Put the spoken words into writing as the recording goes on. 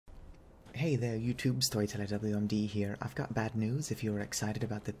Hey there YouTube, Storyteller WMD here. I've got bad news if you're excited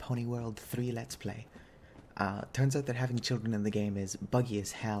about the Pony World 3 Let's Play. Turns out that having children in the game is buggy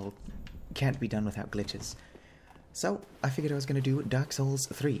as hell, can't be done without glitches. So, I figured I was going to do Dark Souls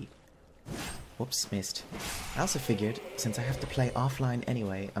 3. Whoops, missed. I also figured, since I have to play offline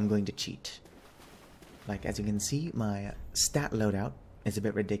anyway, I'm going to cheat. Like, as you can see, my stat loadout is a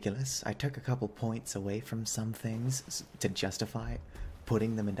bit ridiculous. I took a couple points away from some things to justify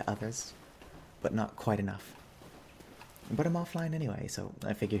putting them into others, but not quite enough. But I'm offline anyway, so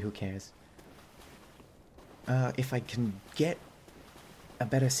I figure who cares. If I can get a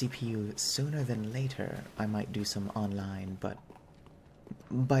better CPU sooner than later, I might do some online, but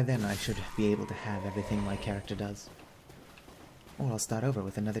by then I should be able to have everything my character does. Or I'll start over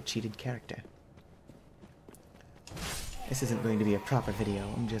with another cheated character. This isn't going to be a proper video,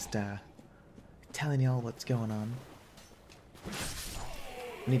 I'm just telling y'all what's going on.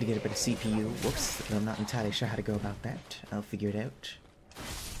 I need to get a bit of CPU. Whoops, I'm not entirely sure how to go about that. I'll figure it out.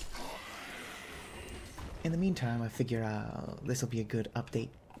 In the meantime, I figure this will be a good update.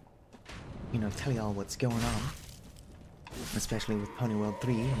 You know, tell y'all what's going on. Especially with Pony World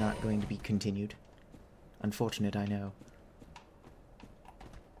 3 not going to be continued. Unfortunate, I know.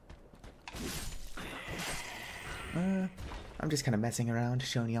 I'm just kind of messing around,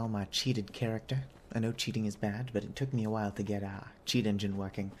 showing y'all my cheated character. I know cheating is bad, but it took me a while to get Cheat Engine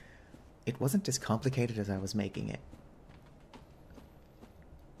working. It wasn't as complicated as I was making it.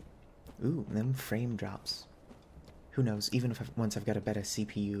 Ooh, them frame drops. Who knows, even if once I've got a better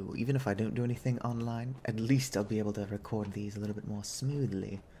CPU, even if I don't do anything online, at least I'll be able to record these a little bit more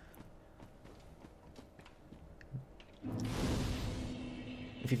smoothly.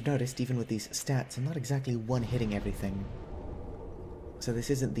 If you've noticed, even with these stats, I'm not exactly one-hitting everything. So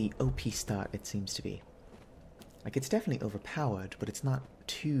this isn't the OP start it seems to be. Like, it's definitely overpowered, but it's not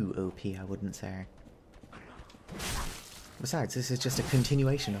too OP, I wouldn't say. Besides, this is just a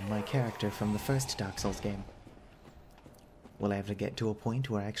continuation of my character from the first Dark Souls game. Will I ever get to a point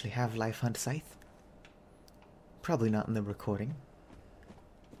where I actually have Life Hunt Scythe? Probably not in the recording.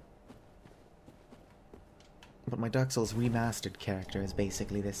 But my Dark Souls remastered character is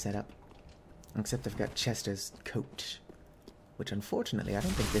basically this setup. Except I've got Chester's coat, which unfortunately I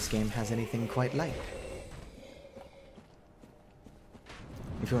don't think this game has anything quite like.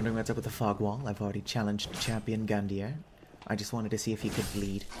 If you're wondering what's up with the fog wall, I've already challenged Champion Gandier. I just wanted to see if he could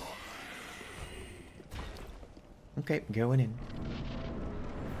bleed. Okay, going in.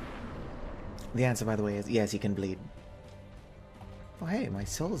 The answer, by the way, is yes, he can bleed. Oh hey, my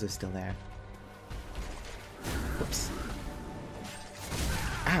souls are still there. Whoops.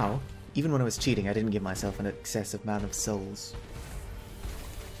 Ow! Even when I was cheating, I didn't give myself an excessive amount of souls.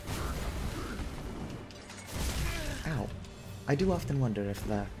 Ow. I do often wonder if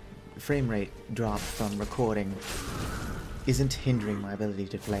the frame rate drop from recording isn't hindering my ability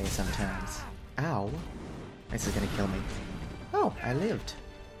to play sometimes. Ow. This is gonna kill me. Oh, I lived.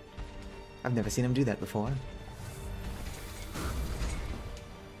 I've never seen him do that before.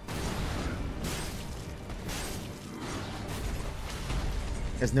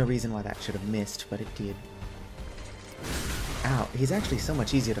 There's no reason why that should have missed, but it did. Ow, he's actually so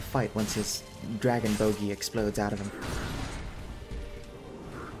much easier to fight once his dragon bogey explodes out of him.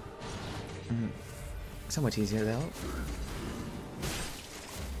 So much easier though.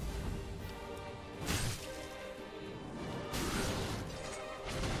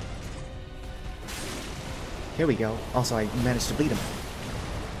 Here we go. Also, I managed to bleed him.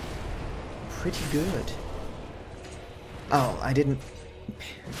 Pretty good. Oh, I didn't...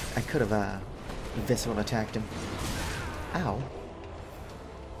 I could have, visceral attacked him. Ow.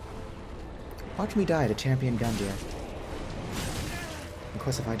 Watch me die to Champion Gandier. Of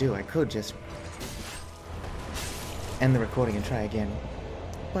course, if I do, I could just end the recording and try again.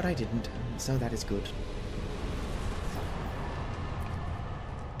 But I didn't, so that is good.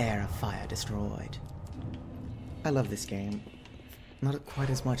 Air of Fire destroyed. I love this game. Not quite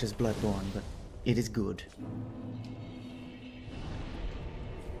as much as Bloodborne, but it is good.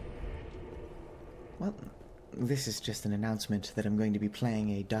 Well, this is just an announcement that I'm going to be playing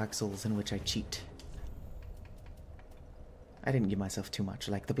a Dark Souls in which I cheat. I didn't give myself too much.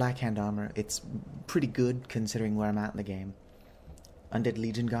 Like, the Black Hand armor, it's pretty good considering where I'm at in the game. Undead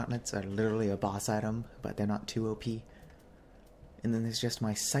Legion gauntlets are literally a boss item, but they're not too OP. And then there's just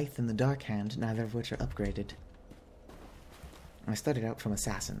my Scythe and the Dark Hand, neither of which are upgraded. I started out from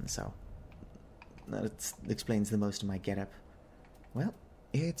Assassin, so that explains the most of my getup. Well,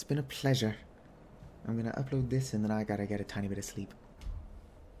 it's been a pleasure. I'm gonna upload this and then I gotta get a tiny bit of sleep.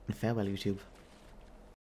 Farewell, YouTube.